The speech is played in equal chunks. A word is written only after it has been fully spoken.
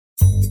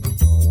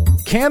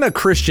Can a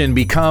Christian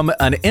become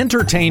an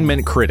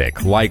entertainment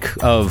critic, like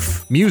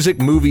of music,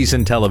 movies,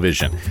 and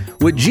television?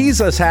 Would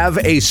Jesus have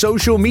a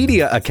social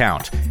media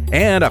account?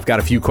 And I've got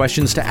a few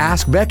questions to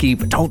ask Becky,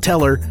 but don't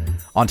tell her,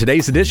 on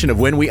today's edition of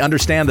When We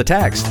Understand the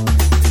Text.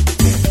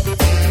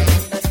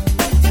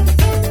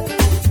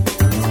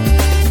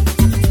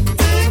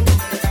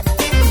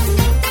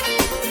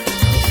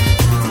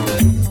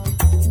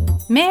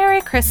 Merry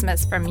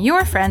Christmas from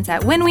your friends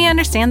at When We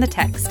Understand the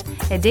Text,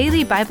 a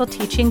daily Bible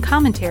teaching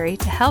commentary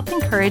to help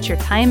encourage your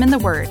time in the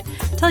Word.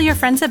 Tell your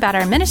friends about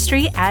our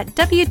ministry at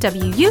wwutt.com.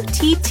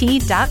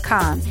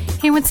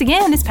 Here once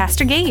again is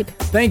Pastor Gabe.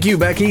 Thank you,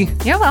 Becky.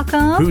 You're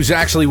welcome. Who's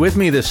actually with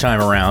me this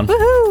time around.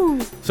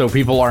 Woohoo! So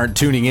people aren't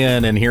tuning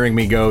in and hearing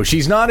me go,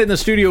 she's not in the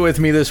studio with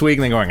me this week,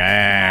 and then going,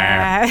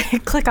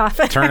 click off.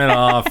 Turn it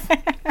off.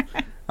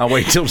 I'll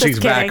wait till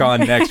she's back on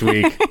next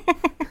week.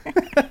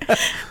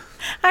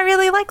 I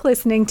really like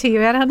listening to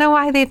you. I don't know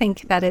why they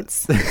think that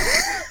it's... I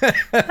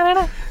don't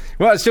know.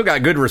 Well, I still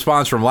got good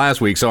response from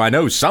last week, so I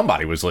know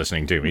somebody was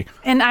listening to me.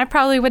 And I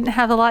probably wouldn't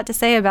have a lot to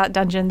say about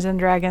Dungeons and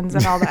Dragons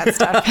and all that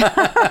stuff.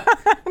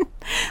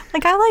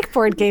 Like, I like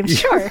board games,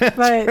 sure,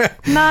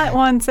 but not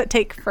ones that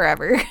take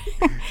forever.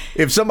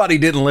 If somebody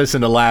didn't listen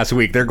to last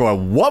week, they're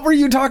going, what were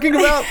you talking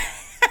about?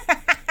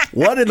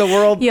 What in the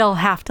world? You'll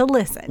have to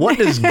listen. What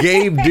does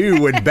Gabe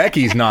do when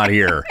Becky's not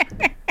here?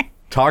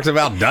 Talks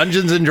about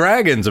Dungeons and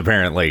Dragons,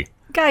 apparently.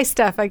 Guy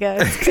stuff, I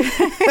guess.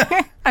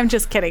 I'm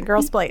just kidding.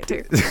 Girls play it,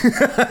 too.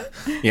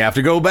 You have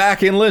to go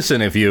back and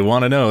listen if you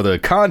want to know the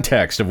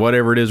context of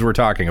whatever it is we're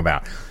talking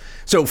about.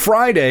 So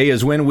Friday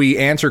is when we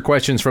answer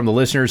questions from the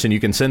listeners, and you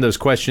can send those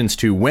questions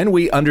to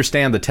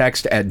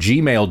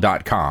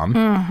whenweunderstandthetext@gmail.com.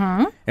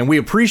 Mm-hmm. And we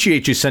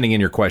appreciate you sending in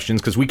your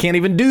questions because we can't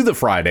even do the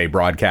Friday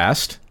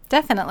broadcast.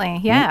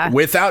 Definitely, yeah.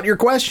 Without your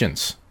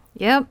questions.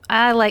 Yep,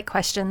 I like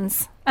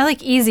questions. I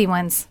like easy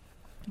ones.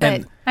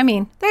 But, I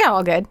mean, they're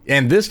all good.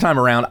 And this time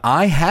around,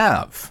 I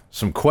have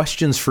some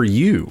questions for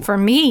you. For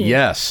me?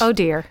 Yes. Oh,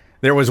 dear.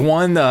 There was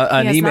one,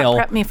 an email. He has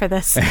not prepped me for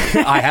this.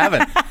 I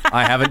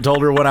haven't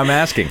told her what I'm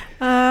asking.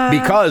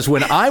 Because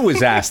when I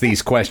was asked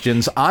these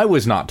questions, I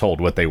was not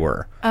told what they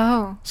were.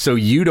 Oh. So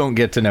you don't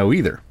get to know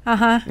either.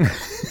 Uh-huh.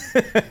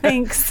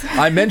 Thanks.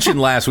 I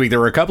mentioned last week, there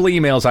were a couple of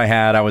emails I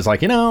had. I was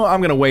like, I'm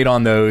going to wait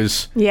on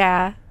those.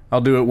 Yeah. I'll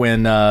do it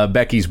when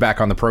Becky's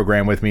back on the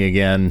program with me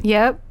again.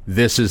 Yep.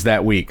 This is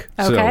that week.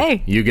 Okay.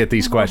 So you get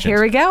these questions.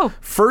 Here we go.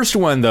 First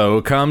one,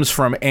 though, comes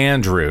from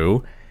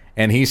Andrew,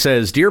 and he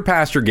says, Dear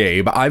Pastor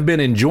Gabe, I've been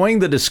enjoying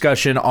the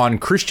discussion on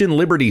Christian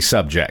liberty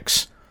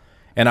subjects,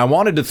 and I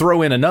wanted to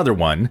throw in another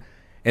one,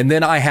 and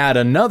then I had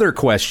another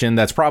question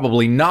that's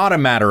probably not a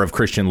matter of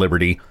Christian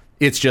liberty.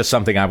 It's just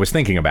something I was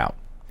thinking about.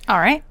 All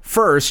right.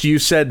 First, you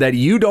said that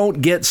you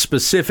don't get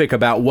specific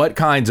about what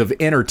kinds of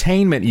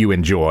entertainment you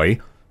enjoy,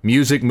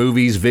 music,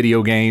 movies,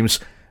 video games,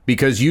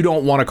 because you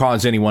don't want to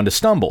cause anyone to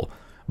stumble.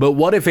 But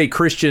what if a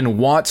Christian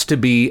wants to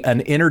be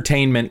an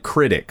entertainment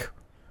critic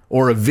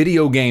or a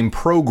video game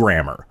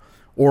programmer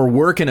or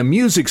work in a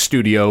music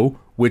studio,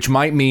 which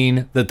might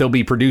mean that they'll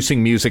be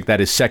producing music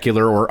that is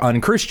secular or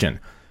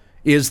unchristian?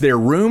 Is there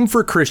room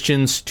for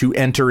Christians to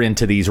enter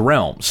into these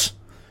realms?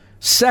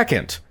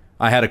 Second,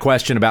 I had a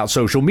question about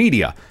social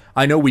media.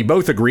 I know we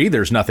both agree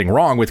there's nothing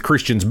wrong with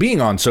Christians being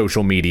on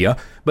social media,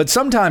 but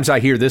sometimes I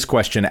hear this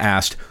question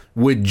asked,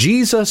 would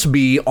Jesus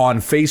be on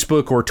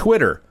Facebook or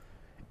Twitter?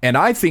 And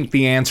I think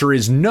the answer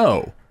is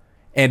no.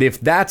 And if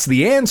that's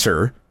the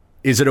answer,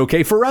 is it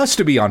okay for us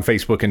to be on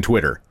Facebook and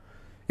Twitter?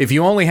 If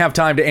you only have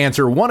time to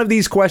answer one of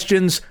these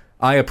questions,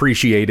 I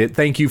appreciate it.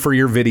 Thank you for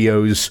your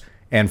videos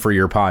and for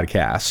your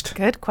podcast.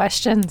 Good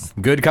questions.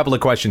 Good couple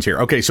of questions here.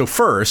 Okay, so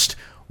first,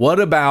 what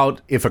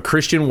about if a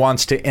Christian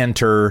wants to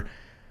enter...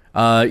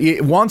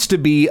 it wants to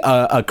be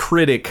a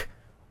critic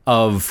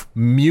of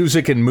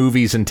music and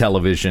movies and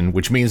television,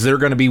 which means they're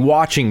going to be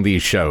watching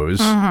these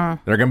shows.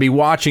 Mm-hmm. They're going to be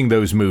watching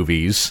those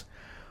movies.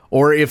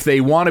 Or if they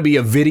want to be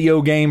a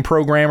video game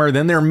programmer,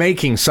 then they're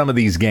making some of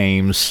these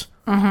games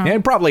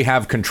and probably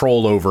have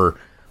control over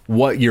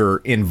what you're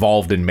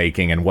involved in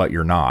making and what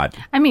you're not.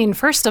 I mean,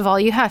 first of all,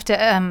 you have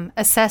to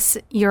assess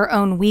your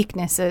own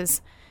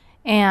weaknesses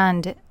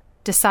and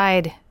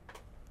decide,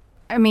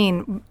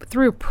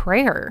 through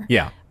prayer.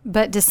 Yeah.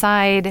 But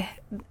decide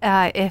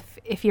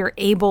if you're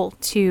able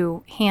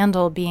to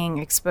handle being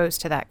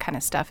exposed to that kind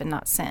of stuff and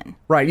not sin.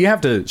 Right. You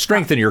have to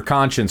strengthen your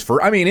conscience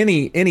for,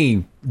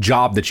 any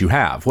job that you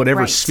have,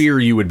 whatever sphere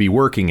you would be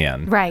working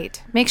in.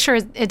 Right. Make sure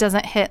it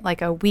doesn't hit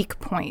like a weak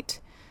point.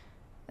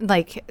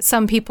 Like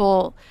some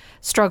people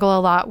struggle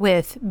a lot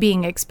with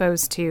being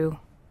exposed to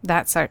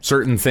that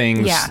certain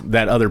things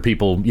that other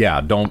people,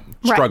 don't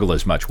struggle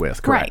as much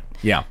with. Correct. Right.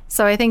 Yeah.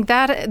 So I think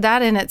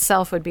that in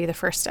itself would be the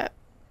first step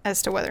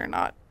as to whether or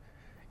not.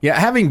 Yeah,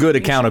 having good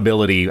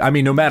accountability.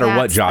 No matter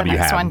what job you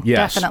have. One,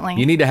 yes, definitely.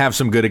 You need to have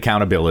some good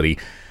accountability.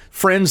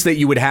 Friends that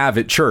you would have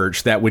at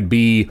church that would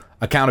be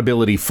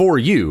accountability for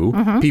you,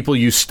 people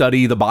you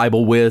study the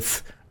Bible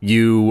with,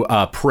 you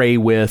pray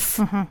with,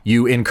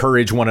 you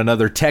encourage one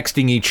another,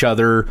 texting each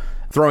other,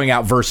 throwing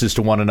out verses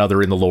to one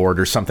another in the Lord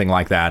or something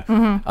like that.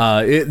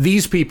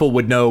 These people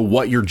would know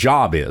what your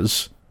job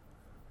is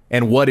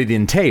and what it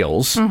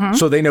entails,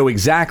 so they know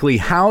exactly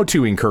how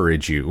to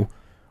encourage you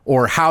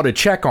or how to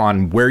check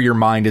on where your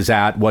mind is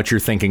at, what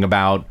you're thinking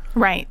about.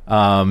 Right.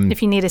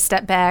 If you need to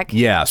step back,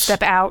 Yes.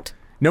 step out.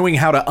 Knowing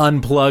how to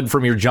unplug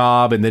from your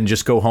job and then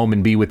just go home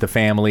and be with the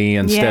family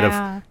instead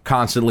of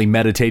constantly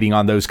meditating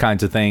on those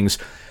kinds of things.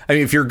 I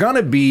mean, if you're going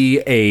to be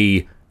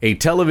a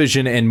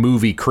television and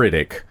movie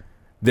critic,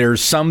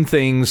 there's some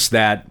things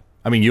that,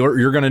 I mean,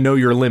 you're going to know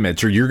your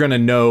limits, or you're going to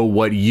know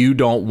what you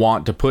don't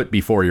want to put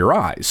before your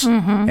eyes.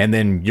 And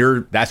then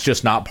that's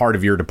just not part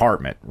of your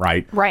department,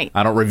 right? Right.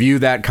 I don't review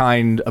that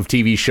kind of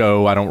TV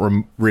show. I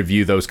don't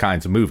review those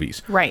kinds of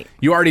movies. Right.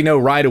 You already know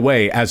right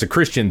away, as a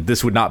Christian,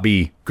 this would not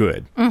be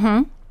good.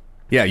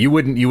 Yeah, you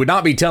would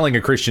not be telling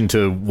a Christian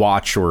to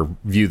watch or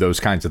view those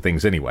kinds of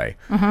things anyway.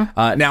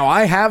 Now,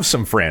 I have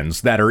some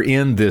friends that are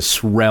in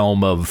this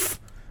realm of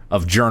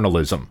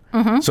journalism.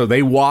 So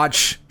they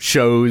watch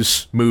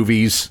shows,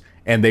 movies,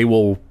 and they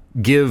will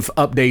give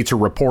updates or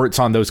reports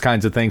on those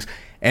kinds of things.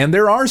 And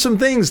there are some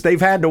things they've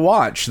had to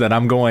watch that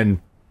I'm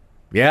going,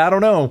 yeah, I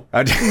don't know.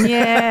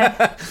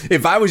 Yeah.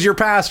 If I was your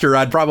pastor,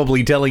 I'd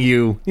probably telling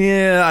you,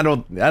 yeah, I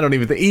don't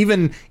even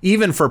think,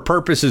 even for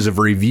purposes of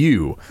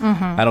review,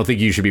 I don't think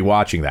you should be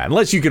watching that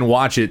unless you can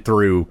watch it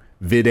through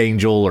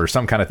VidAngel or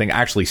some kind of thing,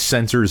 actually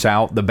censors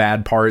out the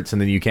bad parts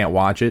and then you can't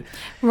watch it.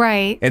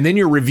 Right. And then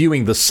you're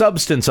reviewing the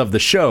substance of the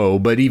show,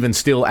 but even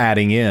still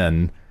adding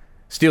in,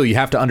 still you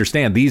have to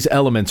understand these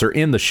elements are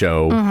in the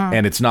show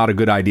and it's not a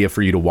good idea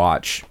for you to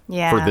watch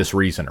for this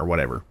reason or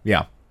whatever.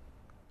 Yeah.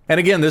 And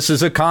again, this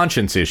is a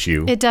conscience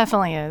issue. It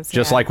definitely is.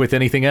 Just like with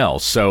anything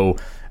else. So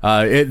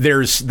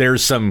there's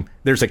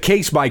a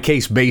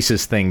case-by-case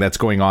basis thing that's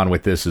going on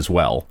with this as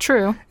well.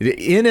 True.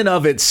 In and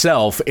of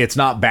itself, it's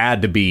not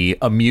bad to be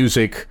a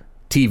music,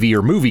 TV,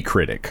 or movie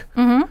critic.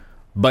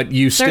 But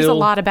there's a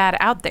lot of bad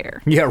out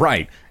there. Yeah,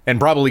 right.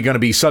 And probably going to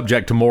be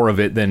subject to more of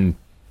it than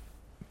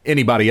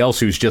anybody else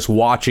who's just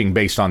watching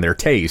based on their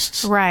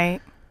tastes.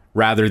 Right.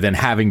 Rather than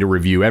having to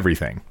review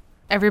everything.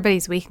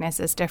 Everybody's weakness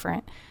is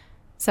different.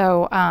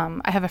 So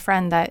I have a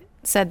friend that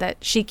said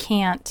that she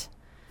can't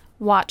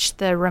watch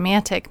the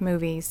romantic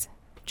movies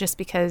just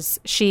because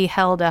she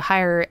held a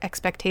higher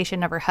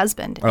expectation of her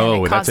husband. And it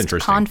that's caused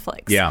interesting.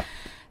 conflicts. Yeah.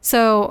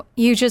 So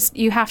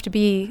you have to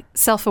be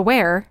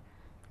self-aware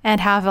and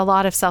have a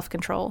lot of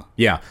self-control.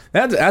 Yeah.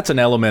 That's an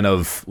element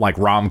of like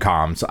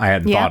rom-coms I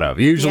hadn't thought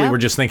of. Usually we're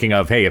just thinking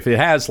of, hey, if it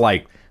has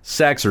like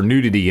sex or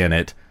nudity in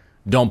it,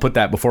 don't put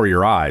that before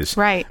your eyes.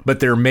 Right.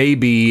 But there may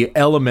be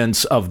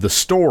elements of the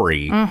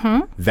story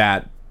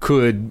that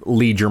could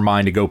lead your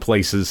mind to go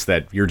places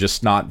that you're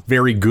just not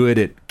very good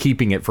at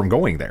keeping it from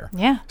going there.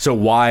 Yeah. So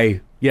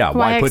why put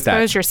that?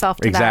 Expose yourself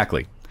to that?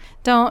 Exactly.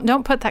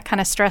 Don't put that kind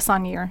of stress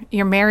on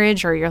your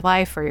marriage or your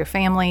life or your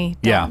family.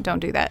 Don't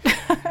do that.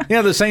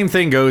 Yeah, the same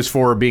thing goes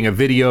for being a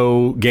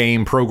video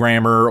game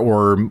programmer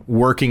or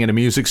working in a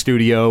music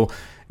studio.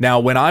 Now,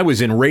 when I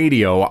was in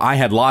radio, I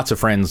had lots of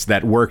friends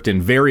that worked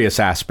in various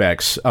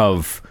aspects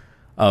of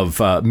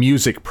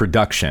music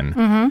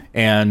production.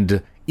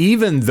 And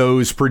even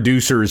those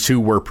producers who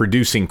were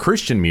producing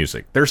Christian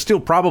music, they're still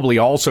probably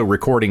also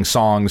recording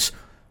songs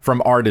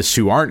from artists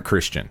who aren't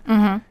Christian.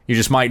 You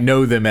just might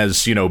know them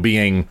as,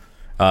 being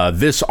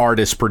this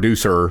artist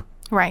producer.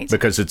 Right.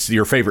 Because it's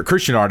your favorite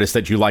Christian artist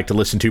that you like to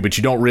listen to, but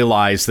you don't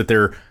realize that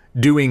they're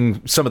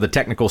doing some of the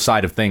technical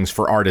side of things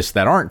for artists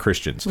that aren't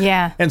Christians.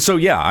 Yeah. And so,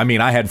 I mean,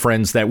 I had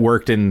friends that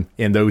worked in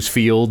those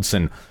fields,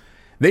 and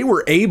they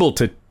were able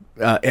to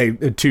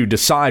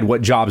decide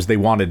what jobs they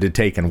wanted to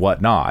take and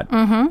what not.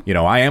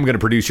 I am going to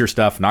produce your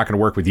stuff, not going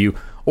to work with you.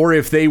 Or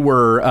if they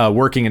were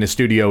working in a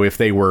studio, if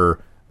they were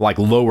like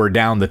lower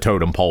down the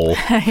totem pole.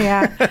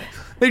 Yeah.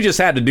 They just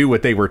had to do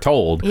what they were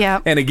told.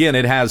 Yeah. And again,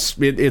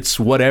 it's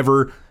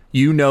whatever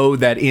you know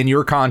that in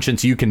your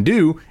conscience you can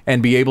do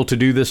and be able to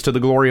do this to the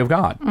glory of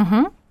God.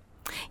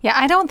 Yeah,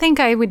 I don't think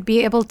I would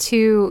be able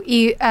to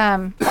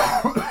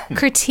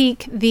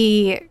critique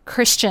the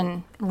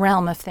Christian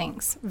realm of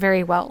things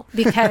very well,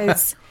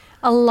 because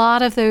a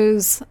lot of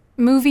those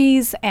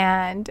movies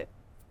and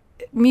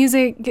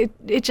music,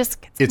 it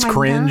just gets it's my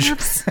cringe.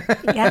 nerves.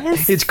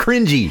 Yes. It's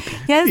cringy.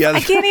 Yes. I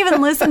can't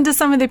even listen to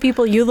some of the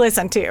people you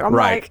listen to. I'm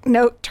Right. like,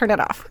 no, turn it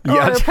off.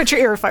 Yeah. Or put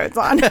your earphones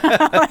on.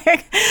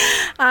 Like,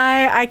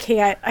 I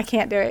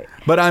can't do it.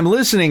 But I'm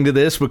listening to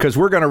this because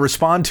we're going to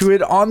respond to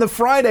it on the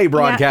Friday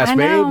broadcast, I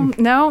know. babe.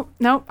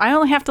 No. I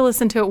only have to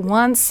listen to it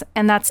once,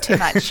 and that's too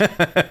much.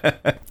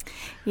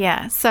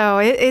 Yeah. So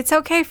it's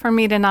okay for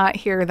me to not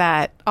hear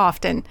that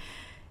often.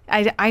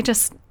 I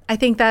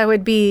think I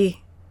would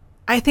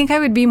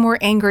be more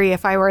angry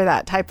if I were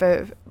that type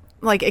of,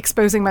 like,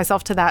 exposing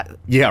myself to that.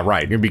 Yeah,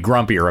 right. You'd be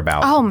grumpier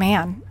about Oh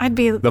man, I'd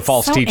be the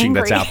false so teaching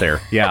angry. that's out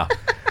there. Yeah.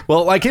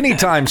 Well, like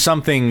anytime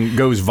something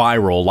goes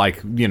viral, like,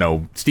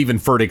 Stephen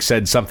Furtick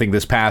said something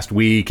this past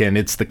week and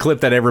it's the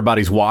clip that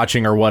everybody's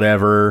watching or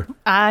whatever.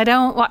 I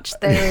don't watch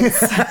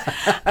those.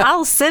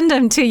 I'll send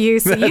them to you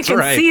so you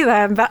can see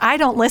them, but I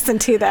don't listen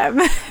to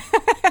them.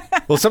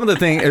 Well, some of the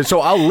things, so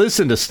I'll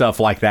listen to stuff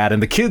like that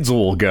and the kids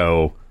will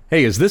go,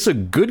 hey, is this a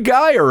good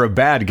guy or a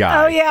bad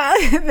guy? Oh,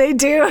 yeah, they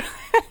do.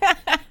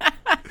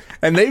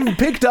 And they've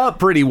picked up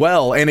pretty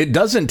well, and it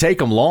doesn't take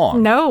them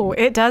long. No,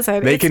 it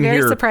doesn't. They it's can very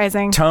hear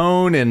surprising.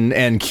 Tone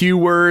and cue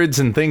words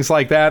and things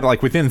like that.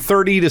 Like within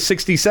 30 to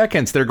 60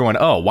 seconds, they're going,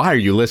 oh, why are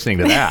you listening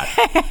to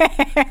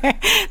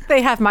that?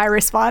 They have my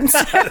response.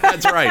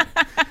 That's right.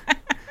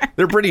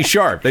 They're pretty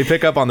sharp. They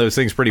pick up on those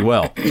things pretty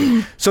well.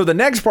 So the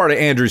next part of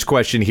Andrew's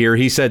question here,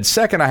 he said,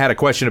 second, I had a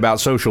question about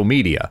social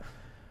media.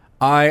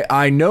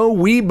 I know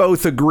we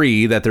both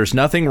agree that there's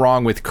nothing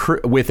wrong with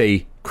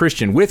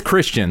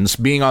Christians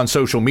being on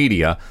social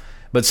media,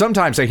 but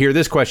sometimes I hear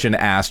this question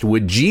asked,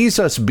 would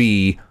Jesus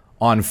be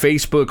on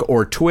Facebook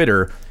or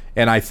Twitter?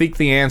 And I think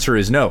the answer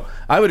is no.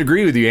 I would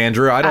agree with you,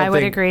 Andrew. I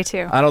would agree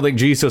too. I don't think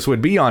Jesus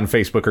would be on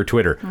Facebook or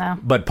Twitter. No.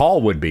 But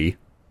Paul would be.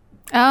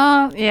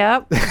 Oh,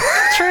 yep.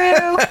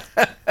 True.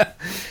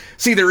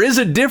 See, there is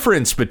a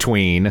difference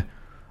between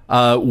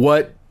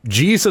what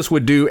Jesus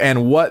would do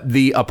and what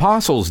the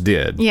apostles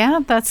did. Yeah,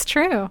 that's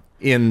true.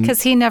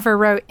 Because he never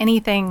wrote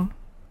anything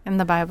in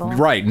the Bible.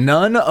 Right.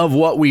 None of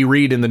what we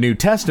read in the New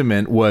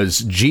Testament was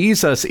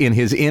Jesus in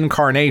his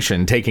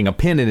incarnation taking a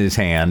pen in his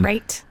hand.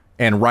 Right.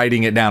 And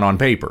writing it down on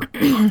paper.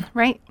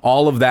 Right.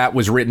 All of that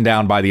was written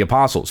down by the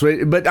apostles.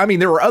 But I mean,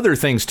 there were other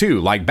things too,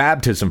 like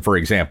baptism, for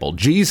example.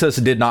 Jesus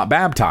did not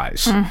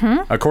baptize.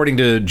 Mm-hmm. According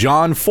to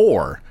John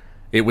 4,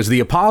 it was the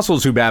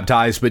apostles who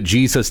baptized, but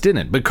Jesus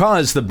didn't.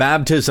 Because the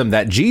baptism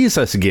that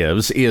Jesus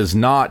gives is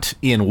not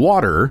in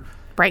water.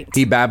 Right.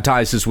 He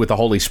baptizes with the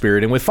Holy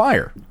Spirit and with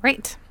fire.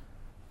 Right.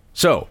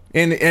 So,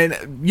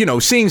 and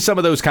seeing some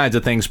of those kinds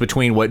of things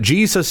between what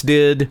Jesus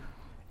did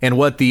and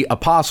what the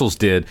apostles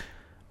did,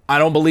 I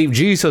don't believe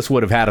Jesus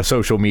would have had a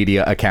social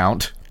media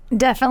account.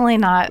 Definitely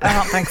not. I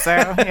don't think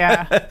so.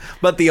 Yeah.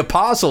 But the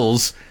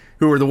apostles,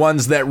 who were the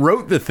ones that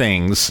wrote the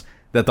things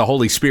that the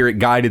Holy Spirit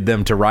guided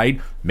them to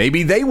write,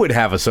 maybe they would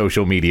have a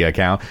social media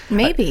account.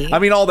 Maybe. I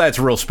mean, all that's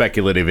real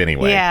speculative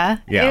anyway. Yeah.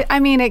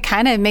 It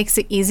kind of makes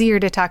it easier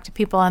to talk to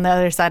people on the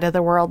other side of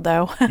the world,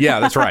 though.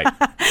 Yeah, that's right.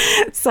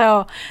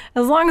 So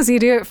as long as you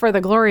do it for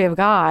the glory of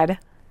God,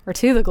 or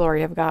to the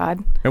glory of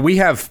God. And we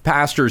have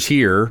pastors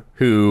here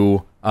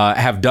who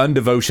have done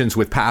devotions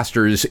with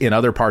pastors in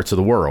other parts of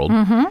the world.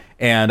 Mm-hmm.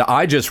 And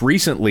I just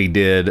recently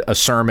did a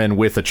sermon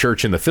with a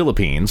church in the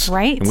Philippines.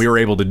 Right. And we were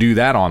able to do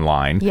that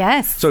online.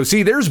 Yes. So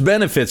see, there's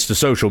benefits to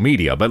social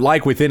media, but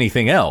like with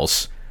anything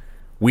else,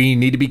 we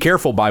need to be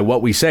careful by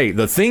what we say.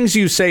 The things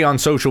you say on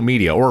social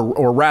media,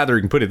 or rather,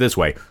 you can put it this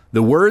way,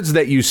 the words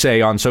that you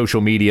say on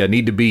social media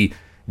need to be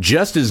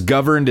just as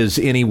governed as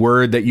any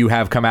word that you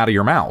have come out of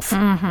your mouth.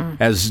 Mm-hmm.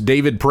 As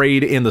David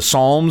prayed in the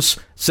Psalms,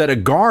 set a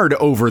guard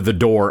over the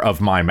door of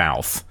my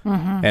mouth.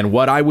 Mm-hmm. And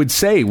what I would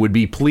say would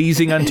be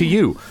pleasing unto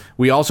you.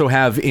 We also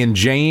have in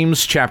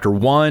James chapter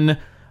 1,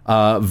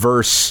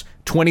 verse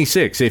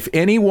 26, if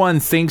anyone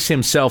thinks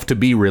himself to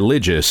be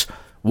religious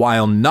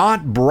while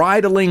not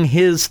bridling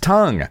his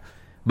tongue,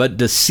 but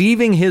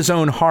deceiving his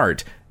own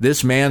heart,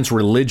 this man's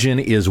religion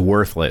is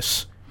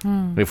worthless.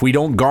 If we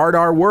don't guard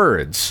our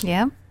words,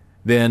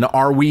 then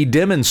are we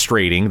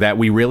demonstrating that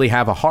we really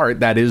have a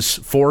heart that is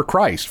for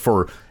Christ?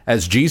 For,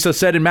 as Jesus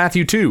said in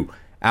Matthew 2,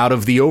 out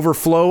of the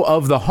overflow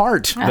of the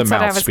heart, the mouth speaks. That's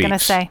what I was going to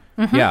say.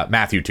 Mm-hmm. Yeah,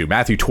 Matthew 2,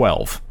 Matthew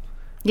 12.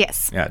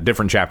 Yes. Yeah,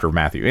 different chapter of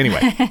Matthew.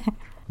 Anyway.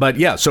 But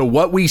yeah, so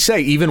what we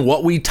say, even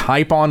what we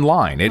type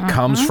online, it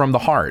comes from the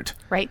heart.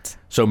 Right.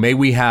 So may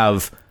we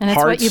have And it's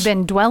what you've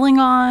been dwelling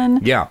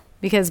on. Yeah.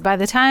 Because by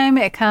the time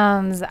it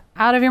comes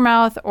out of your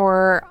mouth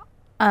or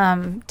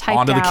typed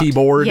onto the out,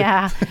 keyboard.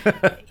 Yeah.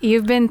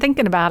 You've been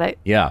thinking about it.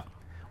 Yeah.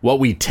 What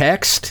we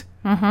text,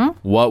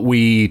 what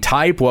we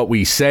type, what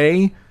we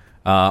say,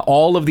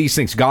 all of these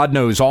things. God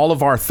knows all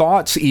of our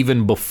thoughts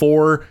even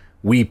before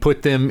we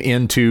put them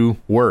into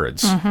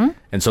words.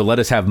 And so let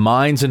us have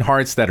minds and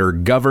hearts that are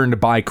governed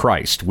by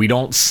Christ. We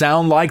don't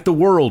sound like the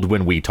world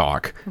when we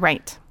talk.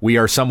 Right. We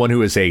are someone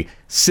who is a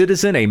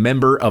citizen, a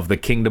member of the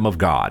kingdom of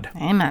God.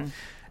 Amen.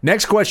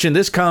 Next question.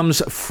 This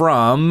comes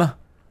from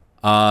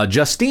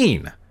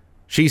Justine.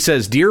 She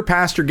says, Dear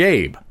Pastor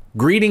Gabe,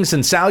 greetings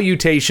and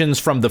salutations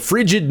from the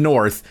frigid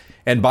north.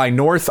 And by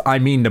north, I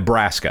mean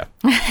Nebraska.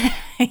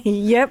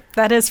 Yep,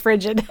 that is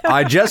frigid.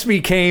 I just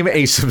became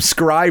a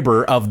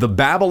subscriber of the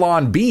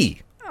Babylon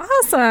Bee.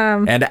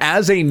 Awesome. And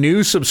as a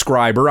new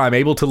subscriber, I'm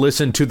able to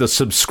listen to the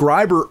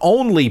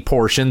subscriber-only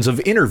portions of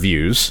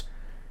interviews,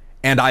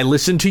 and I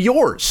listen to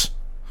yours.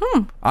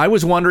 I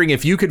was wondering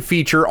if you could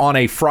feature on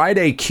a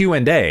Friday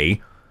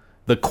Q&A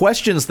the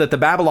questions that the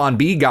Babylon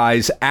Bee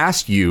guys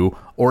asked you,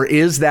 or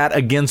is that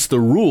against the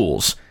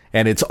rules,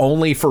 and it's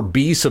only for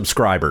Bee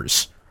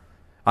subscribers?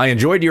 I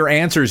enjoyed your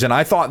answers, and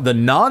I thought the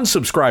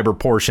non-subscriber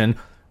portion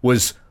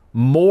was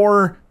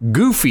more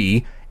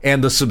goofy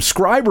And the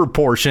subscriber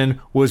portion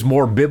was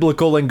more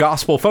biblical and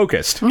gospel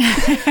focused.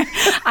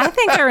 I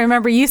think I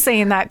remember you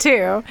saying that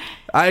too.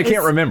 I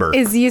can't remember.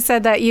 Is you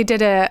said that you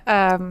did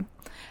a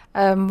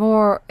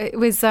more, it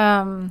was,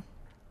 I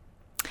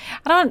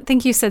don't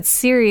think you said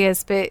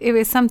serious, but it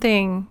was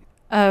something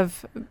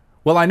of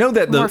Well, I know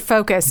that more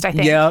focused, I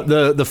think. Yeah,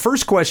 the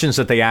first questions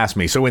that they asked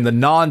me, so in the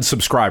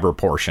non-subscriber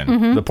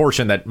portion, the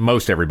portion that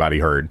most everybody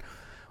heard,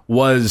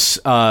 was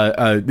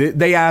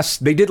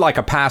they did like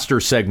a pastor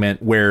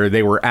segment where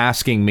they were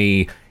asking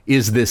me,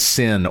 is this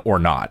sin or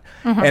not?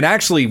 And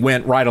actually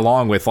went right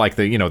along with like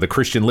the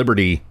Christian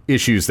liberty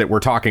issues that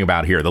we're talking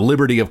about here. The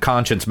liberty of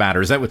conscience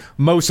matters. That was,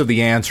 most of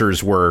the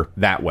answers were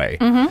that way.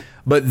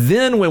 But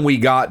then when we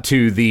got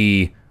to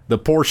the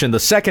portion, the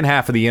second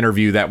half of the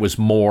interview, that was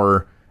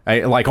more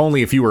like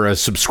only if you were a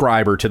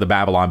subscriber to the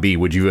Babylon Bee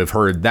would you have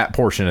heard that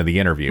portion of the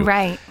interview.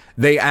 Right.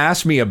 They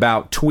asked me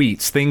about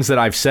tweets, things that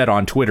I've said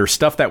on Twitter,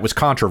 stuff that was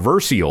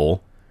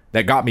controversial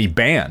that got me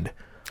banned.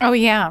 Oh,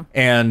 yeah.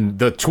 And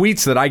the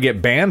tweets that I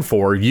get banned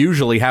for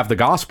usually have the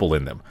gospel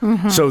in them.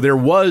 So there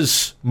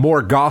was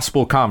more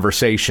gospel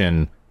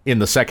conversation in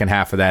the second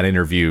half of that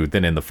interview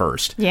than in the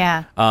first.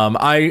 Yeah.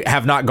 I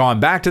have not gone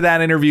back to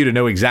that interview to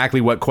know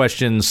exactly what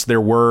questions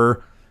there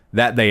were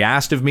that they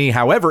asked of me.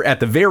 However, at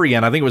the very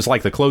end, I think it was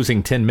like the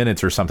closing 10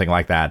 minutes or something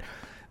like that,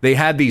 they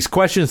had these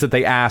questions that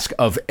they ask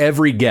of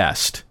every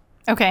guest.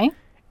 Okay.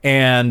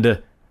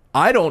 And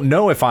I don't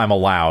know if I'm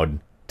allowed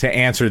to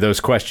answer those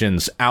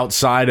questions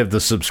outside of the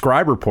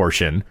subscriber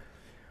portion,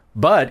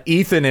 but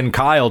Ethan and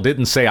Kyle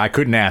didn't say I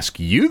couldn't ask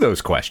you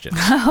those questions.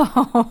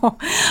 Oh,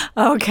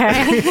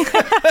 okay.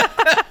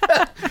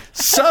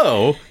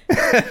 So,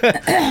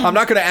 I'm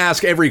not going to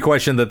ask every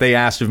question that they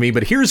asked of me,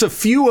 but here's a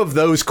few of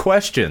those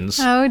questions.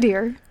 Oh,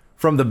 dear.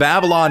 From the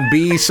Babylon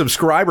Bee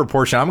subscriber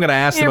portion. I'm going to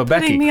ask them of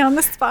Becky. You're putting me on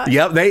the spot.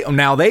 Yep.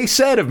 They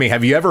said of me,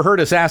 have you ever heard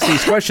us ask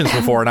these questions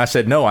before? And I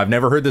said, no, I've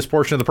never heard this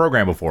portion of the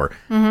program before.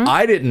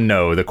 I didn't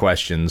know the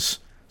questions,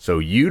 so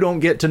you don't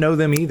get to know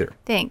them either.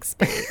 Thanks,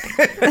 babe.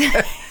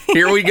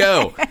 Here we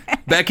go.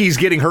 Becky's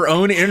getting her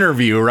own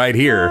interview right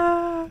here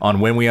on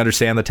When We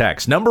Understand the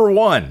Text. Number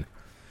 1,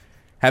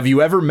 have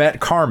you ever met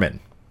Carmen?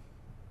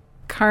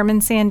 Carmen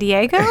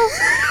Sandiego?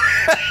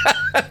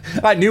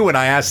 I knew when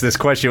I asked this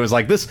question, it was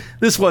like,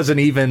 this wasn't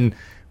even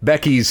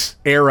Becky's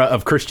era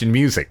of Christian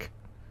music.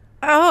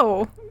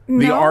 Oh,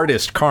 no. The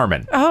artist,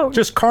 Carmen. Oh.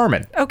 Just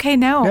Carmen. Okay,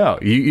 no. No,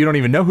 you don't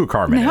even know who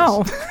Carmen is.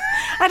 No.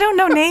 I don't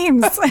know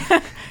names.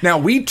 Now,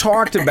 we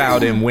talked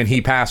about him when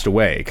he passed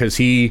away, because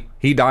he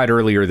died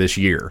earlier this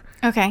year.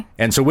 Okay.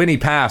 And so when he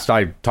passed,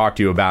 I talked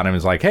to you about him.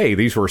 It's like, hey,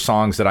 these were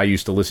songs that I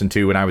used to listen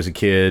to when I was a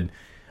kid.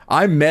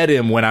 I met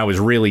him when I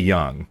was really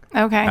young.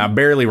 Okay. I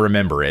barely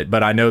remember it,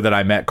 but I know that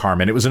I met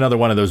Carmen. It was another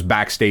one of those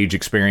backstage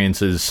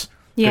experiences.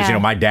 Because, Yeah.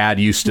 my dad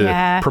used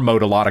to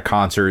promote a lot of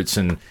concerts.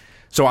 And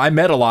so I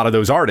met a lot of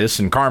those artists,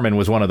 and Carmen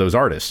was one of those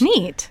artists.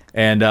 Neat.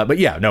 And, but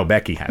yeah, no,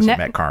 Becky hasn't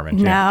met Carmen.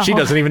 No. Yeah. She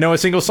doesn't even know a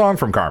single song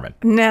from Carmen.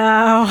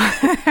 No,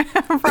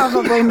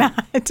 probably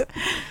not.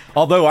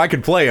 Although I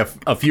could play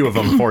a few of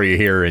them for you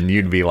here, and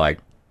you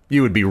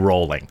would be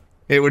rolling.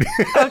 It would.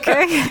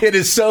 Okay. It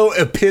is so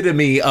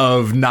epitome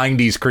of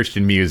 90s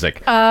Christian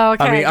music. Oh,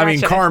 okay. I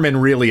mean, Carmen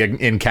really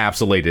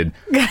encapsulated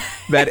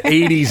that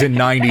 80s and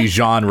 90s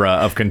genre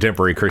of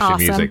contemporary Christian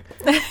music.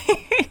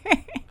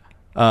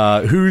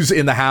 Who's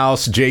in the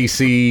House,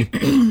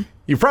 JC.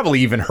 You've probably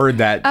even heard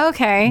that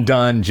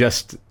done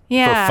just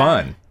for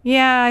fun.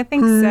 Yeah, I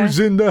think so. Who's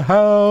in the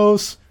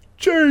house,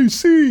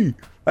 JC.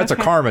 That's a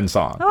Carmen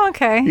song. Oh,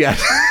 okay. Yeah.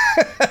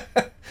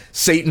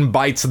 Satan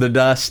bites the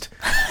dust.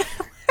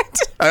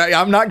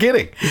 I'm not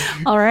kidding.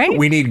 All right.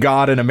 We Need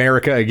God in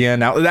America Again.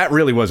 Now, that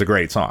really was a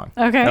great song.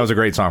 Okay. That was a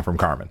great song from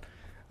Carmen.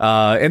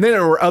 And then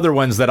there were other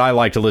ones that I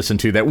like to listen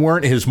to that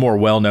weren't his more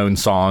well-known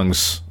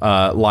songs,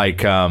 like,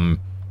 try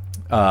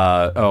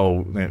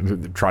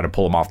to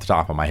pull them off the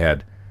top of my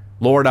head.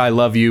 Lord, I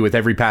love you with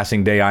every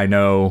passing day I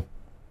know.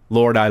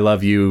 Lord, I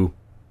love you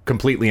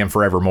completely and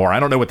forevermore. I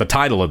don't know what the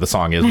title of the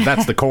song is, but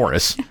that's the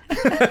chorus.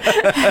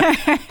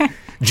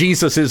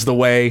 Jesus is the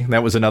Way.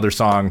 That was another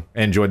song.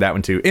 I enjoyed that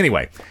one too.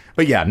 Anyway,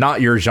 but yeah,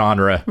 not your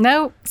genre.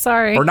 No,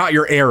 sorry. Or not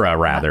your era,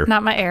 rather.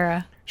 Not my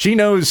era. She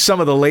knows some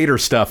of the later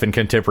stuff in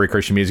contemporary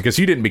Christian music, because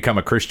you didn't become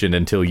a Christian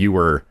until you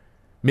were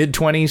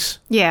mid-20s?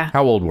 Yeah.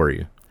 How old were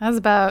you? I was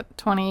about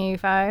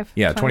 25.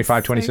 Yeah,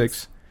 25,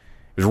 26. It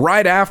was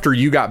right after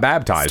you got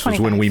baptized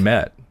was when we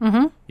met.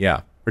 Mm-hmm.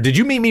 Yeah. Or did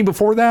you meet me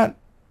before that?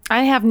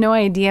 I have no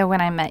idea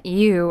when I met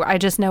you. I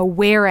just know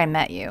where I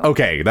met you.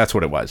 Okay, that's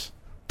what it was.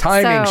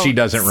 Timing, she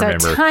doesn't remember.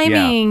 So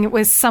timing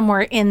was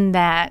somewhere in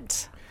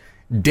that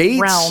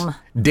realm.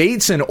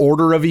 Dates and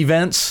order of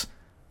events,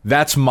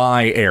 that's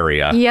my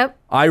area. Yep.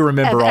 I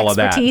remember all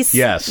expertise. of that.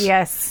 Yes.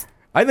 Yes.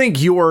 I think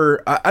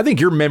your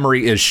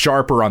memory is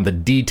sharper on the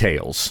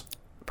details.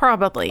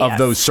 Probably, of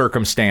those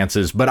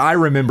circumstances, but I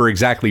remember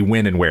exactly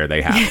when and where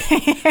they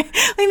happened.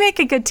 We make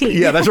a good team.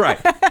 Yeah, that's right.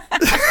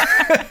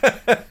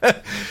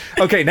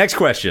 Okay, next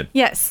question.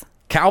 Yes.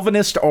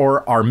 Calvinist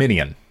or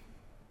Arminian?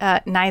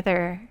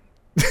 Neither.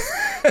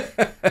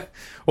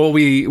 Well,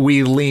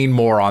 we lean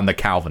more on the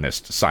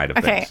Calvinist side of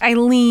Okay, things. I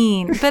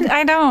lean, but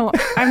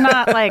I'm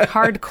not like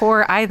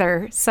hardcore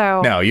either.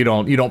 So No, you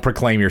don't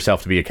proclaim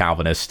yourself to be a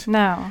Calvinist.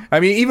 no. I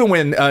mean, even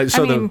when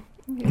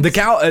the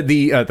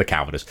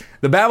Calvinist,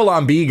 the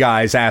Babylon Bee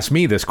guys asked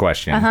me this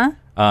question, and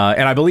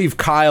I believe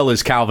Kyle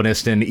is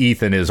Calvinist and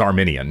Ethan is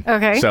Arminian.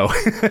 Okay. So,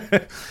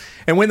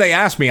 and when they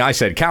asked me, I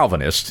said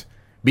Calvinist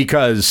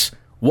because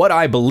what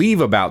I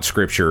believe about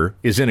Scripture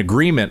is in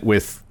agreement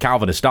with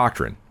Calvinist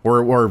doctrine,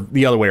 or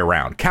the other way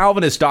around.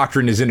 Calvinist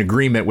doctrine is in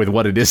agreement with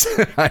what it is.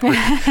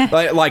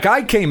 Like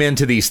I came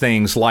into these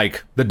things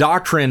like the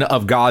doctrine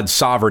of God's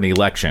sovereign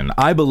election.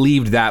 I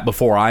believed that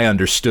before I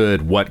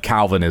understood what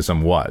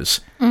Calvinism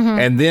was.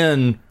 And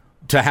then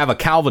to have a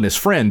Calvinist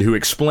friend who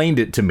explained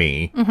it to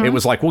me, it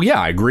was like, well, yeah,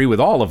 I agree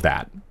with all of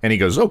that. And he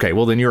goes, okay,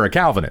 well, then you're a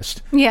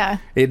Calvinist. Yeah.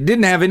 It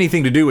didn't have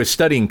anything to do with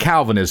studying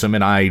Calvinism,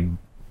 and I'm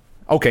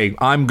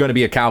going to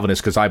be a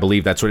Calvinist because I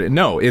believe that's what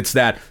no, it's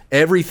that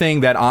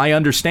everything that I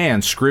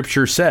understand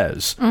Scripture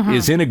says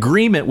is in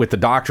agreement with the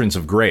doctrines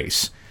of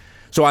grace.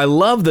 So I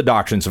love the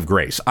doctrines of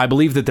grace. I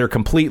believe that they're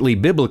completely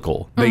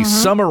biblical. They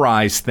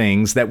summarize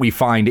things that we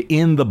find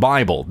in the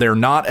Bible. They're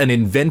not an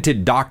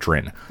invented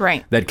doctrine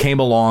that came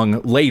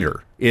along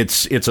later.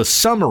 It's a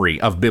summary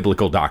of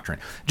biblical doctrine,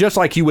 just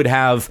like you would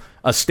have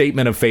a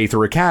statement of faith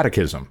or a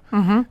catechism.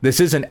 This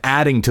isn't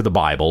adding to the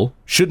Bible,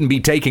 shouldn't be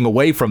taking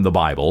away from the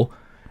Bible.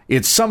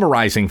 It's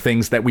summarizing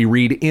things that we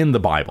read in the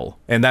Bible.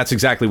 And that's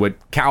exactly what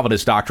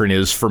Calvinist doctrine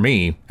is for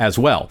me as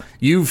well.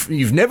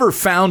 You've never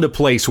found a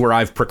place where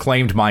I've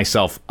proclaimed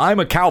myself, I'm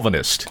a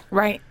Calvinist.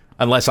 Right.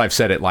 Unless I've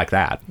said it like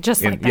that.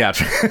 Just like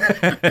that.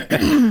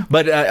 Yeah.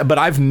 But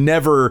I've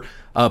never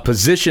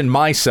positioned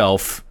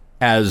myself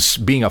as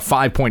being a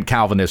 5-point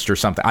Calvinist or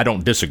something. I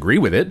don't disagree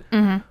with it.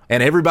 And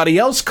everybody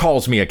else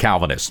calls me a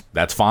Calvinist.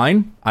 That's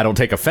fine. I don't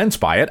take offense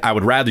by it. I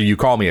would rather you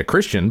call me a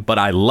Christian, but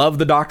I love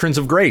the doctrines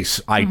of grace.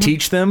 I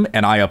teach them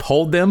and I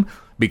uphold them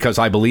because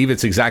I believe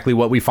it's exactly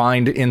what we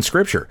find in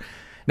Scripture.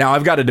 Now,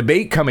 I've got a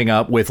debate coming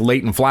up with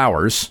Leighton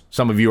Flowers.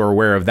 Some of you are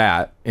aware of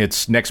that.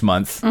 It's next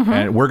month.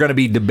 And we're going to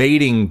be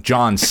debating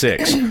John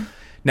 6.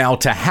 Now,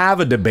 to have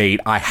a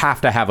debate, I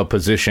have to have a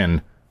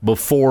position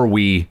before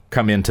we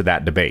come into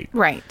that debate.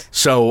 Right.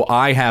 So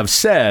I have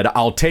said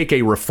I'll take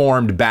a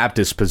Reformed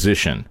Baptist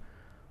position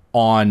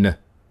on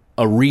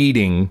a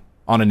reading,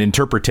 on an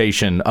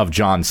interpretation of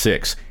John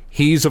 6.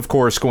 He's, of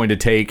course, going to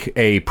take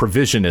a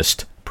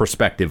provisionist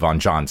perspective on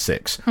John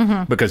 6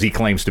 because he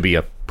claims to be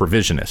a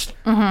provisionist,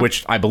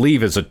 which I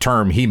believe is a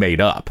term he made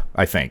up,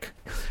 I think.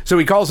 So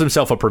he calls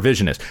himself a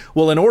provisionist.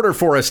 Well, in order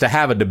for us to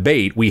have a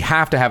debate, we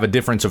have to have a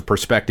difference of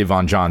perspective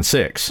on John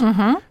 6.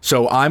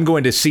 So I'm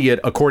going to see it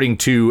according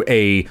to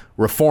a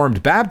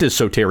Reformed Baptist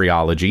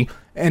soteriology,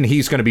 and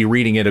he's going to be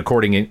reading it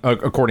according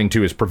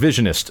to his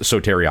provisionist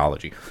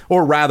soteriology,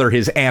 or rather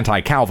his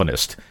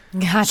anti-Calvinist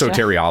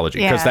soteriology,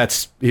 because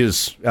that's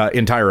his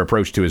entire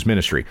approach to his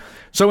ministry.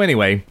 So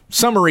anyway,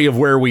 summary of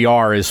where we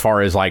are as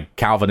far as like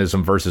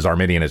Calvinism versus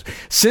Arminianism.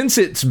 Since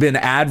it's been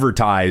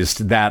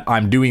advertised that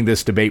I'm doing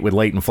this debate with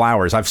Leighton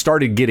Flowers, I've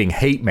started getting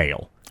hate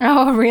mail.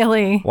 Oh,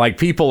 really? Like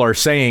people are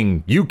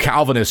saying, you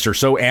Calvinists are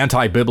so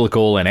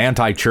anti-biblical and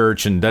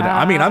anti-church. And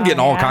I mean, I'm getting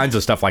all kinds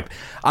of stuff like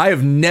I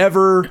have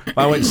never,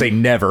 I wouldn't say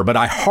never, but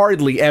I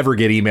hardly ever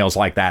get emails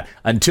like that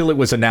until it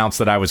was announced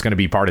that I was going to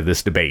be part of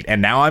this debate.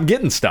 And now I'm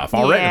getting stuff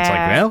already. It's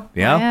like, well,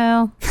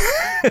 yeah.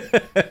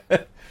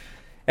 Well.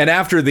 And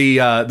after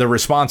the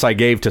response I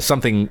gave to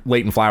something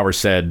Leighton Flowers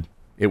said,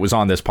 it was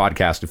on this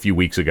podcast a few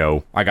weeks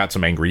ago. I got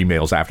some angry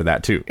emails after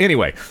that too.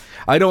 Anyway,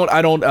 I don't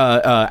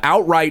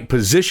outright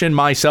position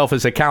myself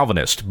as a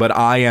Calvinist, but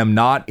I am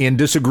not in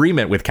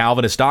disagreement with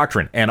Calvinist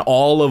doctrine and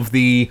all of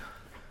the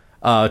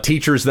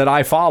teachers that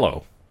I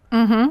follow.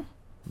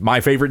 My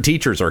favorite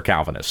teachers are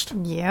Calvinist.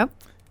 Yep.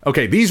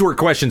 Okay, these were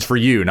questions for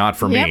you, not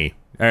for me.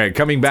 All right,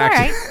 coming back. All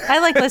right. I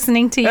like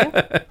listening to you.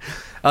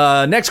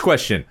 Next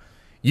question.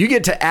 You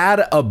get to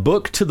add a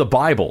book to the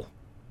Bible.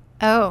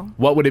 Oh.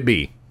 What would it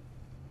be?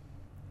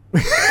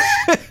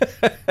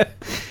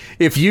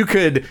 If you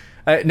could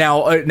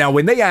now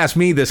when they asked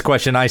me this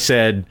question, I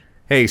said,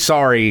 hey,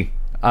 sorry,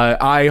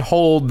 I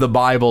hold the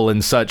Bible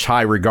in such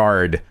high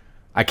regard,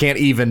 I can't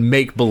even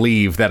make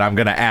believe that I'm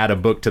going to add a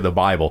book to the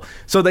Bible.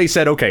 So they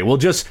said, okay, well,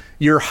 just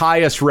your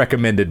highest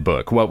recommended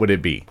book, what would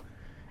it be?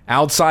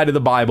 Outside of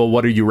the Bible,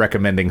 what are you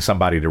recommending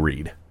somebody to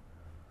read?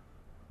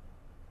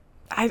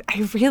 I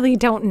really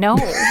don't know.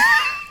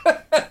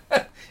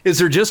 Is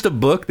there just a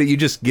book that you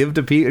just give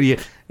to people?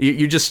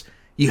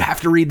 You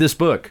have to read this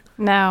book.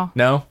 No.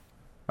 No?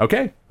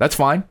 Okay, that's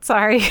fine.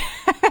 Sorry.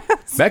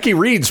 Becky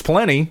reads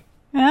plenty,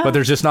 but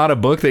there's just not a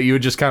book that you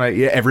would just kind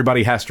of,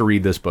 everybody has to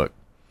read this book.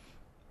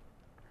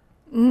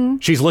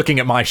 She's looking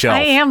at my shelf.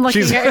 I am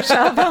looking at your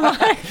shelf. I'm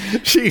like,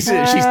 she's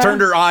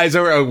turned her eyes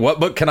over. What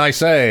book can I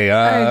say?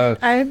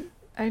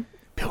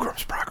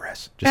 Pilgrim's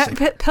Progress.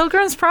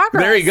 Pilgrim's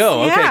Progress. There you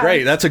go. Okay, Yeah.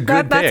 great. That's a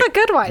good pick. That's a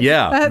good one.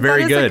 Yeah,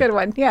 very good. That is a good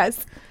one,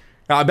 yes.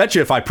 Now, I bet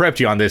you if I prepped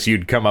you on this,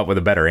 you'd come up with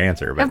a better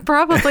answer. But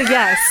Probably,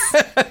 yes.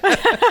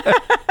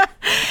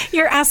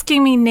 You're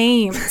asking me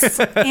names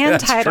and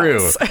That's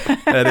titles. true.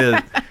 That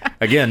is,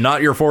 again,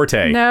 not your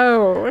forte.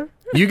 No.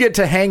 You get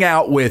to hang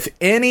out with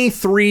any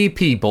 3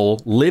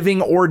 people,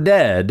 living or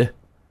dead,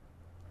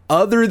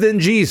 other than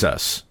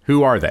Jesus.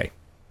 Who are they?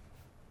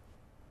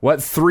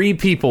 What 3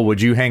 people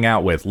would you hang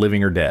out with,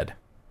 living or dead?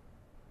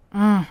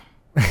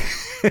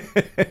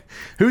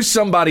 Who's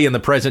somebody in the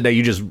present day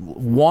you just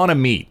want to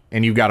meet,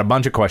 and you've got a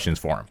bunch of questions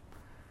for him?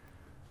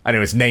 I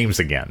know it's names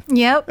again.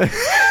 Yep.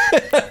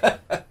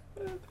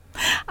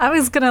 I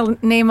was going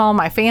to name all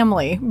my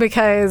family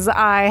because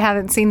I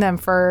haven't seen them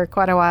for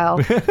quite a while.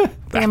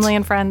 Family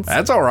and friends.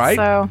 That's all right.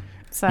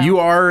 So You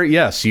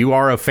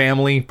are a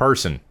family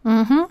person.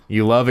 Mm-hmm.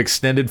 You love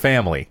extended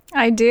family.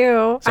 I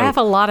do. So I have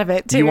a lot of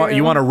it too. You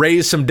want to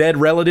raise some dead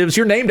relatives?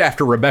 You're named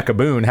after Rebecca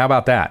Boone. How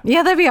about that?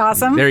 Yeah, that'd be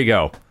awesome. There you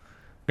go.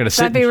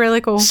 That'd be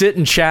really cool. Sit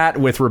and chat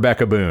with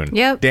Rebecca Boone.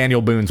 Yep.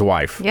 Daniel Boone's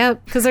wife.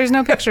 Yep, because there's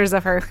no pictures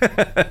of her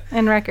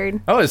in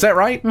record. Oh, is that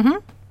right? Mm-hmm.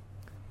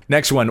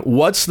 Next one.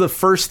 What's the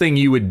first thing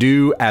you would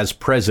do as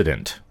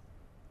president?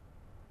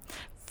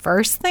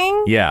 First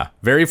thing? Yeah.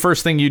 Very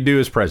first thing you'd do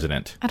as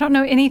president. I don't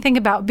know anything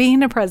about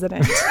being a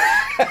president.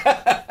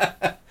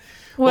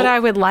 What I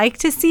would like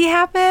to see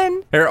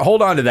happen? Here,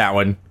 hold on to that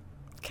one.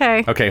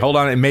 Okay. Okay, hold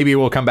on. And maybe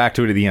we'll come back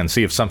to it at the end,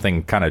 see if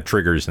something kind of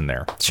triggers in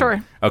there.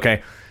 Sure.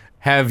 Okay.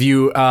 Have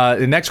you,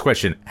 the next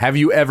question, have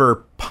you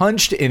ever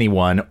punched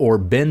anyone or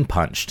been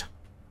punched?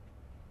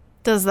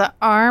 Does the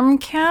arm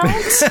count?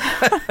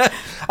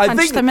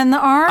 Punch them in the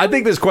arm? I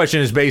think this question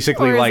is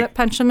basically or is like, it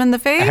punch them in the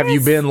face? have you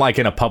been like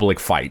in a public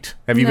fight?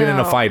 Have you been in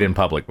a No. fight in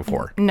public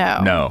before?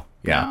 No. No.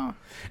 Yeah. No.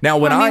 Now,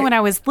 when when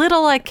I was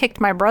little, I kicked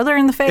my brother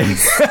in the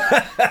face.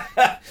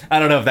 I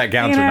don't know if that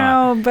counts you or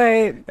not. know,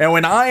 but And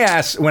when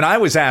I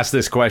was asked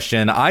this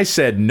question, I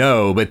said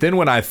no. But then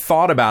when I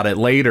thought about it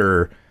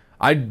later,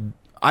 I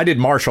did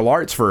martial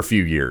arts for a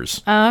few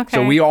years. Okay.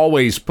 So we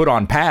always put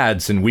on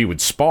pads and we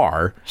would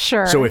spar.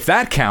 Sure. So if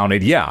that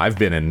counted, yeah, I've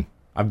been in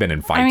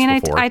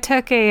fights before. I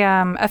took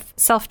a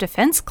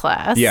self-defense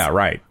class. Yeah,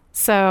 right.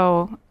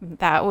 So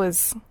that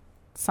was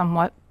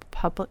somewhat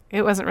public.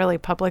 It wasn't really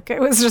public.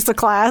 It was just a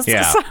class.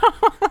 Yeah. So-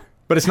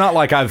 But it's not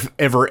like I've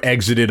ever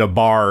exited a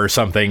bar or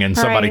something and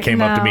somebody Right, came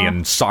up to me no.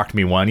 and socked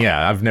me one.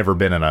 Yeah, I've never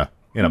been in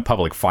a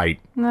public fight.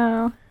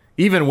 No.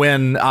 Even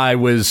when I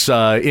was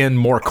in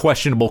more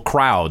questionable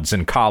crowds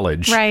in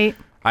college, Right.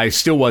 I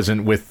still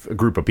wasn't with a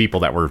group of people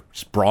that were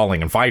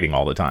brawling and fighting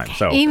all the time.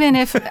 So Even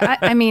if,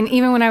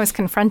 even when I was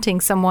confronting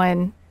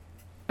someone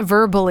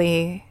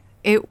verbally,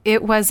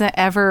 it wasn't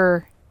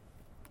ever,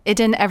 it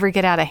didn't ever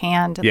get out of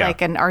hand, Yeah.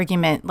 like an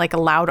argument, like a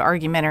loud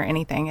argument or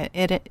anything.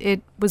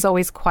 It was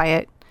always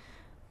quiet,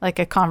 like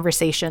a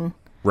conversation.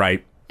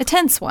 right. A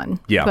tense one,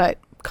 Yeah. but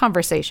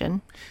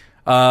conversation.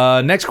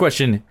 Next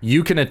question.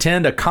 You can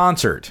attend a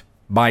concert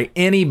by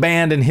any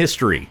band in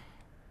history.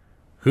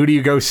 Who do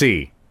you go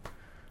see?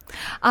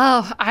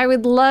 Oh, I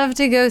would love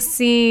to go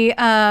see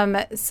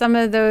some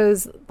of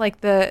those,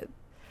 like the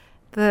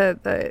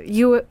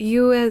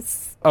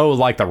U.S. Oh,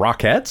 like the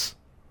Rockettes?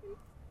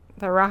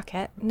 The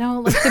Rocket.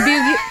 No, like the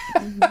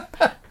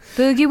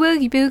Boogie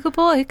Woogie Boogie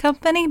Boy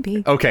Company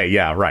B. Okay,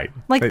 yeah, right.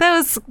 Like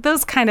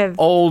those kind of.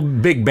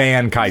 Old big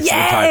band types.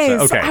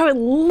 Yes, Okay. I would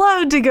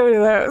love to go to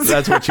those.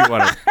 That's what you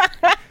wanted.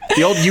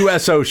 The old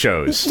USO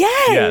shows.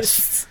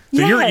 Yes. So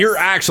Yes. you're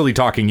actually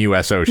talking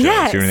USO shows.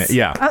 Yes.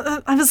 Yeah.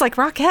 I was like,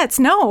 Rockettes,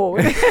 no.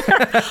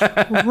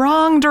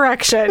 Wrong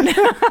direction.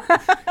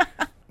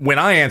 When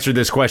I answered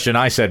this question,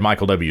 I said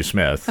Michael W.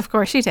 Smith. Of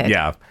course you did.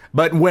 Yeah.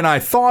 But when I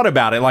thought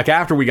about it, like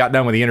after we got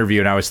done with the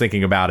interview and I was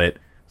thinking about it,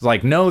 it's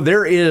like, no,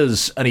 there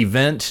is an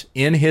event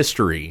in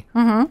history,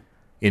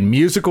 in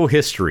musical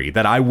history,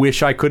 that I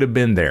wish I could have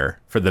been there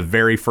for the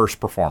very first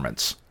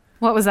performance.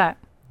 What was that?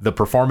 The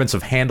performance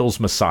of Handel's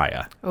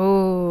Messiah.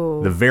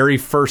 Oh. The very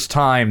first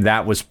time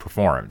that was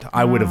performed.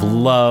 I would have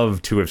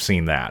loved to have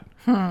seen that.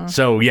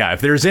 So, yeah,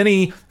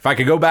 if I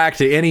could go back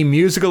to any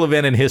musical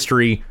event in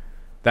history,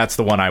 that's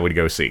the one I would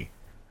go see.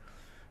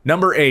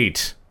 Number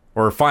 8,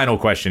 or final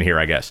question here,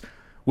 I guess.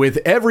 With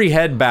every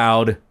head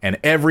bowed and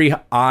every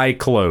eye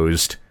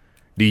closed,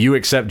 do you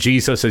accept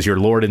Jesus as your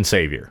Lord and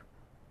Savior?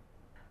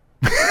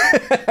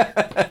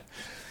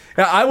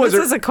 This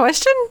is a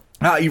question?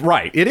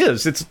 Right, it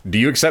is. Do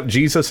you accept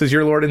Jesus as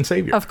your Lord and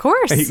Savior? Of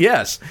course.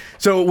 Yes.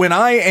 So when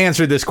I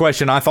answered this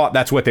question, I thought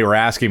that's what they were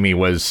asking me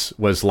was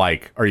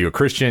like, are you a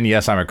Christian?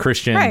 Yes, I'm a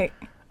Christian. Right.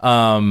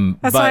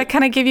 That's why I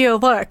kind of give you a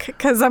look,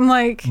 because I'm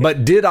like,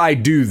 But did I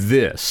do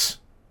this?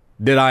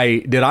 Did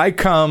I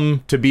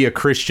come to be a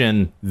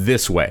Christian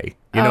this way?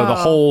 You know, the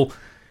whole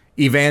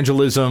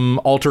evangelism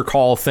altar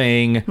call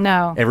thing.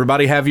 No.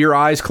 Everybody have your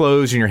eyes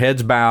closed and your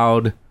heads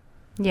bowed,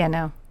 yeah,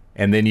 no.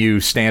 and then you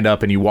stand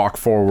up and you walk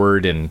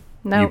forward and you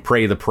Nope.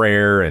 pray the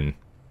prayer, and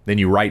then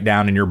you write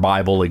down in your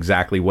Bible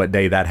exactly what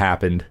day that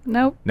happened.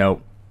 Nope.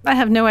 Nope. I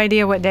have no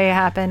idea what day it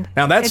happened.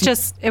 Now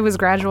that's- it was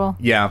gradual.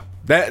 Yeah.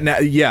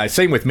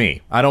 Same with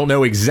me. I don't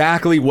know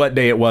exactly what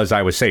day it was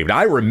I was saved.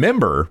 I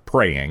remember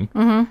praying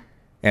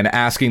and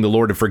asking the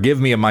Lord to forgive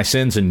me of my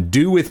sins and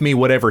do with me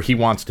whatever he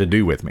wants to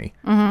do with me.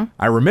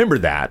 I remember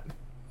that.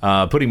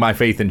 putting my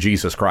faith in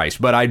Jesus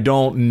Christ. But I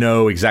don't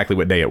know exactly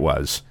what day it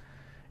was.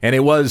 And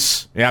it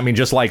was, I mean,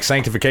 just like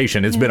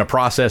sanctification, it's been a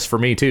process for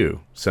me too.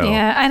 So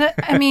Yeah,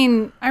 I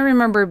mean, I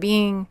remember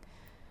being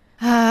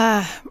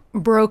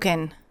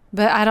broken,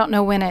 but I don't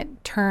know when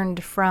it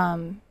turned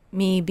from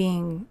me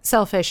being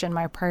selfish in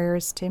my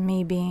prayers to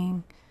me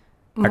being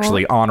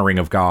actually honoring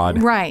of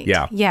God. Right.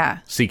 Yeah. Yeah.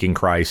 Seeking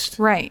Christ.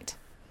 Right.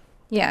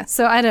 Yeah.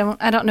 So I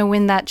don't know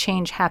when that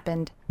change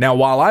happened. Now,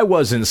 while I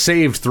wasn't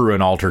saved through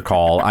an altar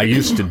call, I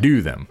used to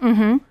do them.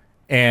 Mm-hmm.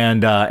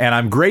 And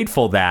I'm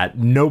grateful that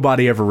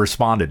nobody ever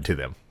responded to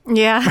them.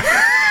 Yeah.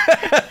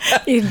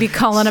 You'd be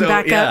calling them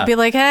back up, be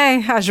like, "Hey,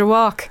 how's your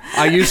walk?"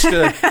 I used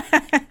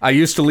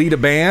to lead a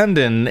band,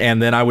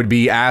 and then I would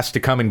be asked to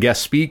come and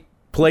guest speak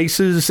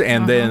places,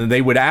 and then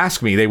they would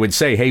ask me, they would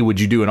say, "Hey, would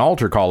you do an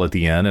altar call at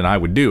the end?" And I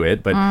would do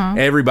it, but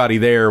everybody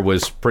there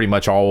was pretty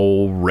much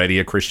already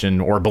a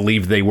Christian or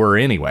believed they were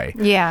anyway.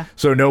 Yeah.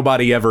 So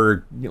nobody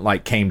ever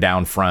like came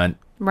down front.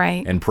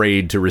 Right. And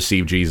prayed to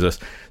receive Jesus.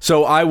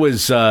 So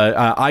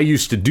I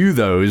used to do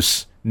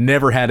those,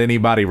 never had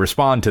anybody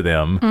respond to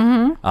them,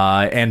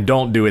 and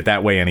don't do it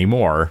that way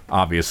anymore,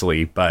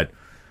 obviously. But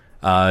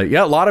a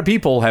lot of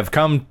people have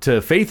come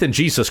to faith in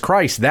Jesus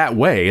Christ that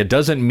way. It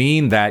doesn't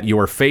mean that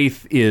your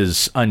faith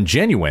is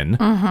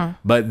ungenuine,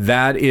 but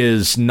that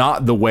is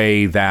not the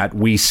way that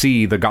we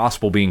see the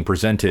gospel being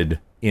presented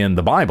in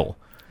the Bible.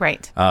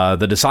 Right.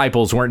 The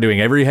disciples weren't doing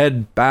every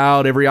head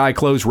bowed, every eye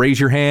closed, raise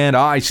your hand.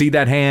 I see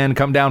that hand,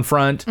 come down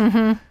front.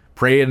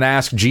 Pray and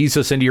ask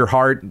Jesus into your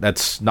heart.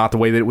 That's not the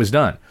way that it was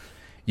done.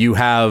 You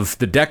have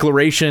the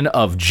declaration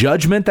of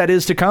judgment that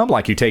is to come,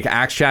 like you take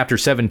Acts chapter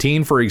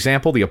 17, for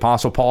example, the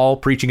Apostle Paul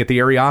preaching at the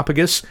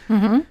Areopagus,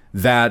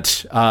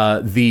 that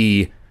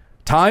the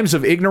times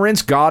of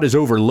ignorance God has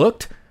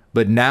overlooked,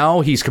 but now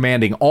he's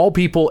commanding all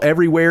people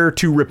everywhere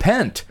to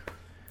repent.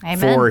 Amen.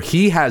 For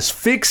he has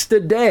fixed a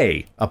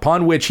day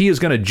upon which he is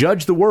going to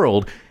judge the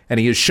world, and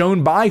he has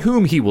shown by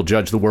whom he will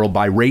judge the world,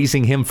 by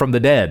raising him from the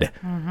dead.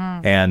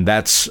 And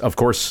that's, of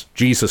course,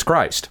 Jesus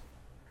Christ.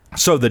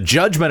 So the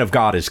judgment of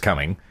God is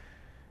coming.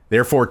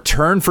 Therefore,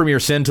 turn from your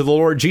sin to the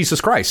Lord Jesus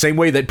Christ. Same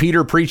way that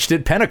Peter preached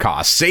at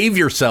Pentecost. Save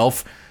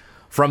yourself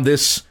from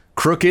this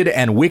crooked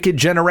and wicked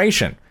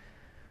generation.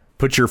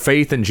 Put your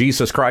faith in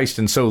Jesus Christ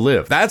and so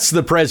live. That's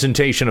the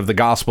presentation of the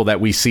gospel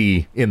that we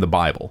see in the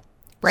Bible.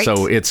 Right.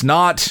 So it's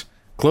not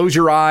close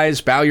your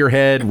eyes, bow your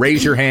head,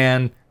 raise your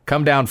hand,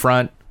 come down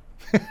front.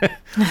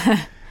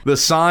 The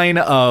sign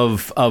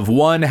of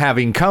one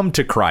having come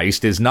to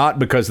Christ is not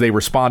because they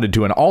responded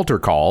to an altar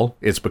call.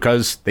 It's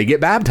because they get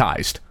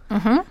baptized.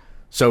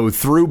 So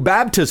through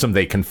baptism,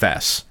 they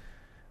confess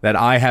that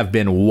I have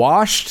been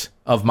washed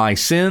of my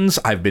sins.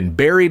 I've been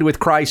buried with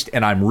Christ,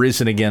 and I'm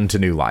risen again to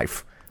new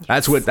life.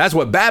 Yes. That's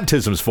what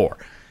baptism's for.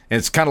 And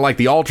it's kind of like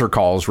the altar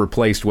calls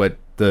replaced what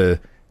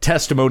the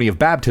testimony of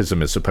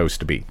baptism is supposed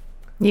to be.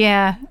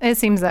 Yeah, it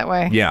seems that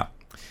way. Yeah.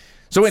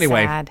 So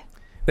anyway, Sad.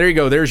 There you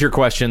go. There's your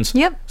questions.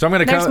 Yep. So I'm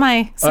going to There's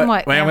my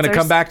somewhat I'm going to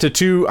come back to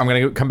two. I'm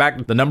going to come back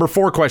to the number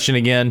 4 question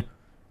again.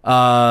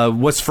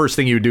 What's the first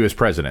thing you would do as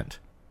president?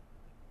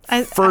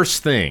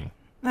 First thing.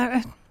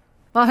 Well,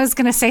 I was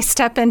going to say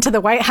step into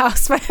the White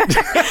House, but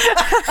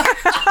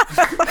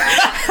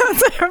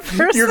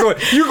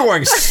you're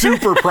going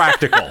super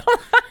practical.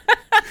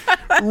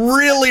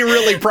 Really,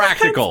 really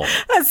practical.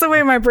 That's the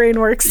way my brain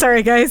works.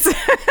 Sorry, guys.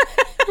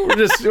 We're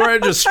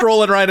just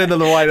strolling right into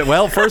the White House.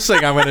 Well, first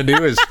thing I'm going to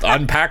do is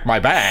unpack my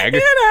bag.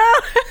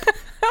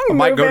 I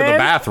might go to the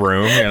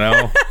bathroom,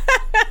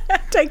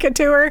 Take a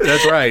tour.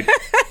 That's right.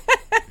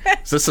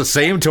 Is this the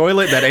same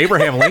toilet that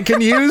Abraham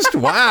Lincoln used?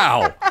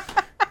 Wow.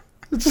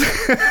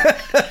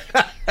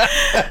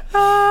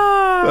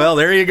 Well,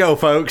 there you go,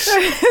 folks.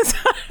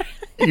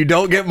 You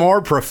don't get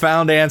more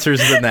profound answers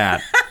than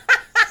that.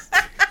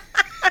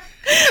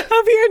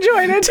 Hope you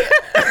enjoyed it.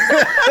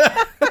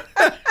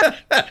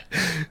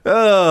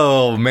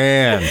 Oh,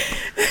 man.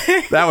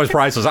 That was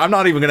priceless. I'm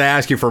not even going to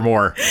ask you for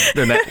more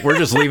than that. We're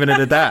just leaving it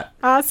at that.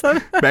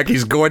 Awesome.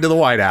 Becky's going to the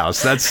White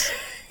House. That's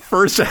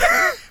first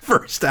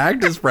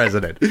act as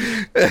president.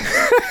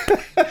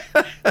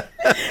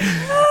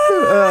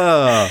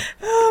 Oh,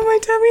 my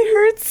tummy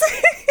hurts.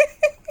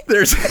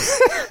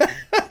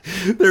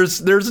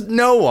 There's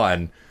no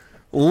one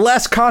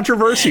less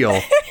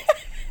controversial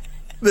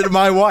than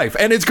my wife,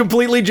 and it's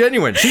completely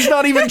genuine. She's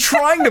not even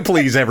trying to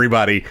please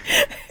everybody.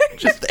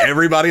 Just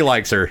everybody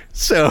likes her.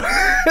 So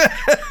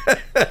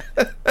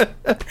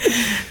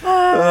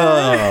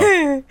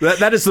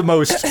that is the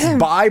most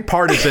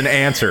bipartisan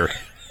answer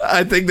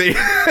I think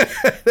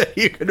that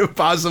you could have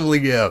possibly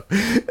give.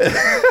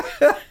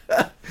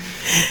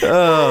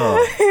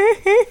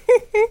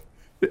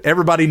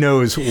 Everybody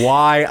knows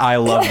why I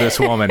love this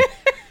woman.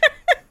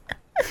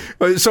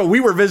 So we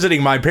were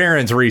visiting my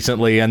parents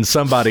recently, and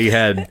somebody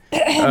had,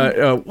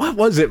 what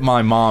was it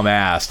my mom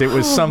asked? It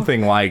was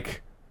something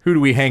like, who do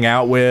we hang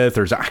out with?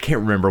 Or I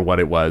can't remember what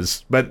it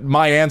was. But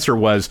my answer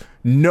was,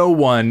 no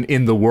one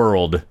in the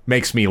world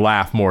makes me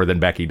laugh more than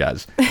Becky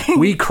does.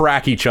 We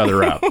crack each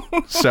other up.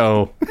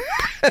 So.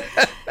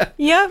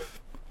 Yep.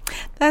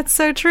 That's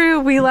so true.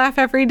 We laugh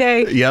every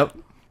day. Yep.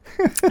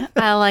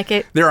 I like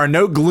it. There are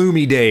no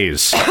gloomy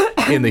days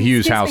in the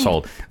Hughes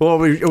household. Well,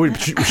 we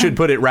should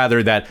put it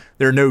rather that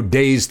there are no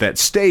days that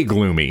stay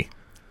gloomy.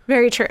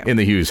 Very true. In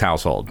the Hughes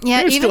household.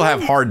 Yeah, we still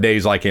have hard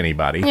days like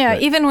anybody. Yeah,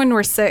 even when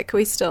we're sick,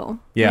 we still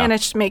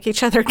manage to make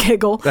each other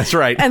giggle. That's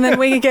right. And then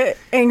we get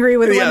angry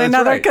with one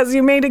another because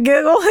you made a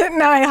giggle.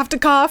 Now I have to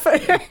cough.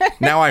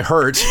 Now I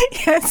hurt.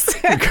 Yes.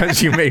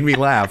 Because you made me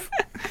laugh.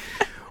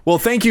 Well,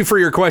 thank you for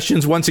your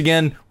questions. Once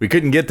again, we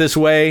couldn't get this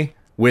way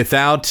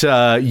without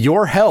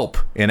your help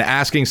in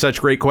asking such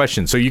great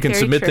questions. So you can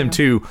submit them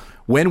to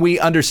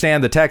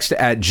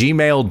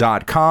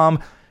whenweunderstandthetext@gmail.com.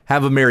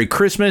 Have a Merry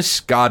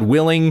Christmas. God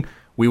willing,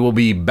 we will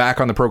be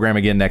back on the program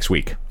again next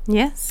week.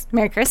 Yes.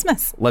 Merry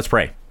Christmas. Let's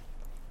pray.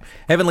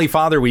 Heavenly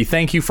Father, we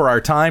thank you for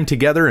our time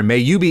together, and may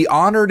you be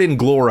honored and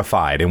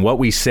glorified in what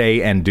we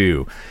say and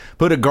do.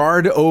 Put a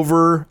guard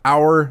over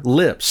our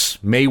lips.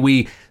 May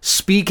we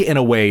speak in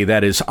a way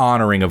that is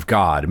honoring of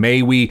God.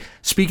 May we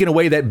speak in a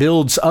way that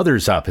builds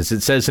others up, as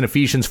it says in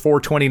Ephesians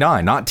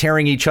 4:29, not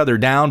tearing each other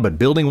down, but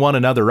building one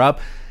another up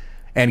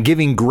and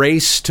giving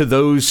grace to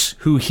those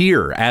who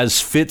hear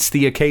as fits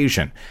the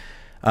occasion.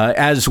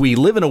 As we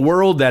live in a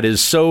world that is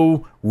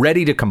so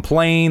ready to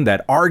complain,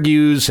 that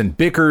argues and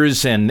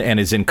bickers and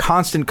is in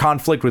constant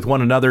conflict with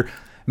one another,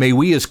 may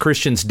we as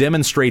Christians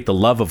demonstrate the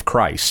love of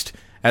Christ.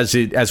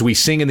 As we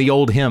sing in the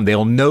old hymn,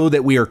 they'll know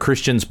that we are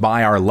Christians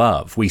by our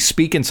love. We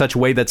speak in such a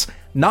way that's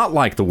not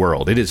like the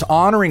world. It is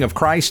honoring of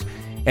Christ,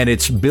 and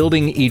it's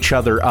building each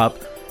other up,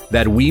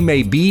 that we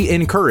may be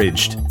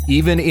encouraged,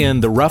 even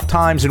in the rough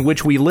times in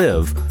which we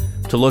live,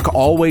 to look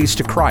always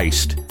to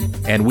Christ.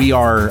 And we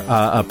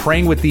are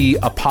praying with the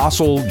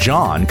Apostle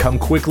John, "Come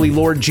quickly,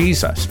 Lord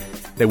Jesus,"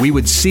 that we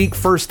would seek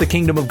first the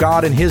kingdom of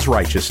God and his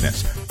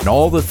righteousness, and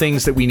all the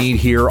things that we need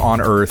here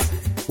on earth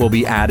will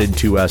be added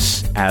to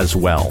us as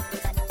well.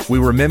 We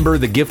remember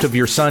the gift of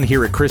your Son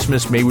here at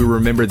Christmas. May we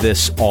remember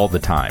this all the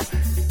time.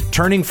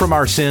 Turning from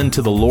our sin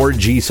to the Lord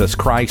Jesus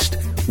Christ,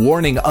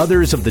 warning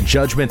others of the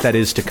judgment that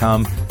is to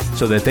come,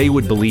 so that they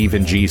would believe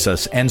in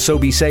Jesus and so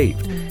be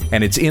saved.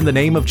 And it's in the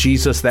name of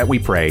Jesus that we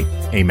pray.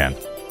 Amen.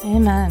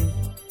 Amen.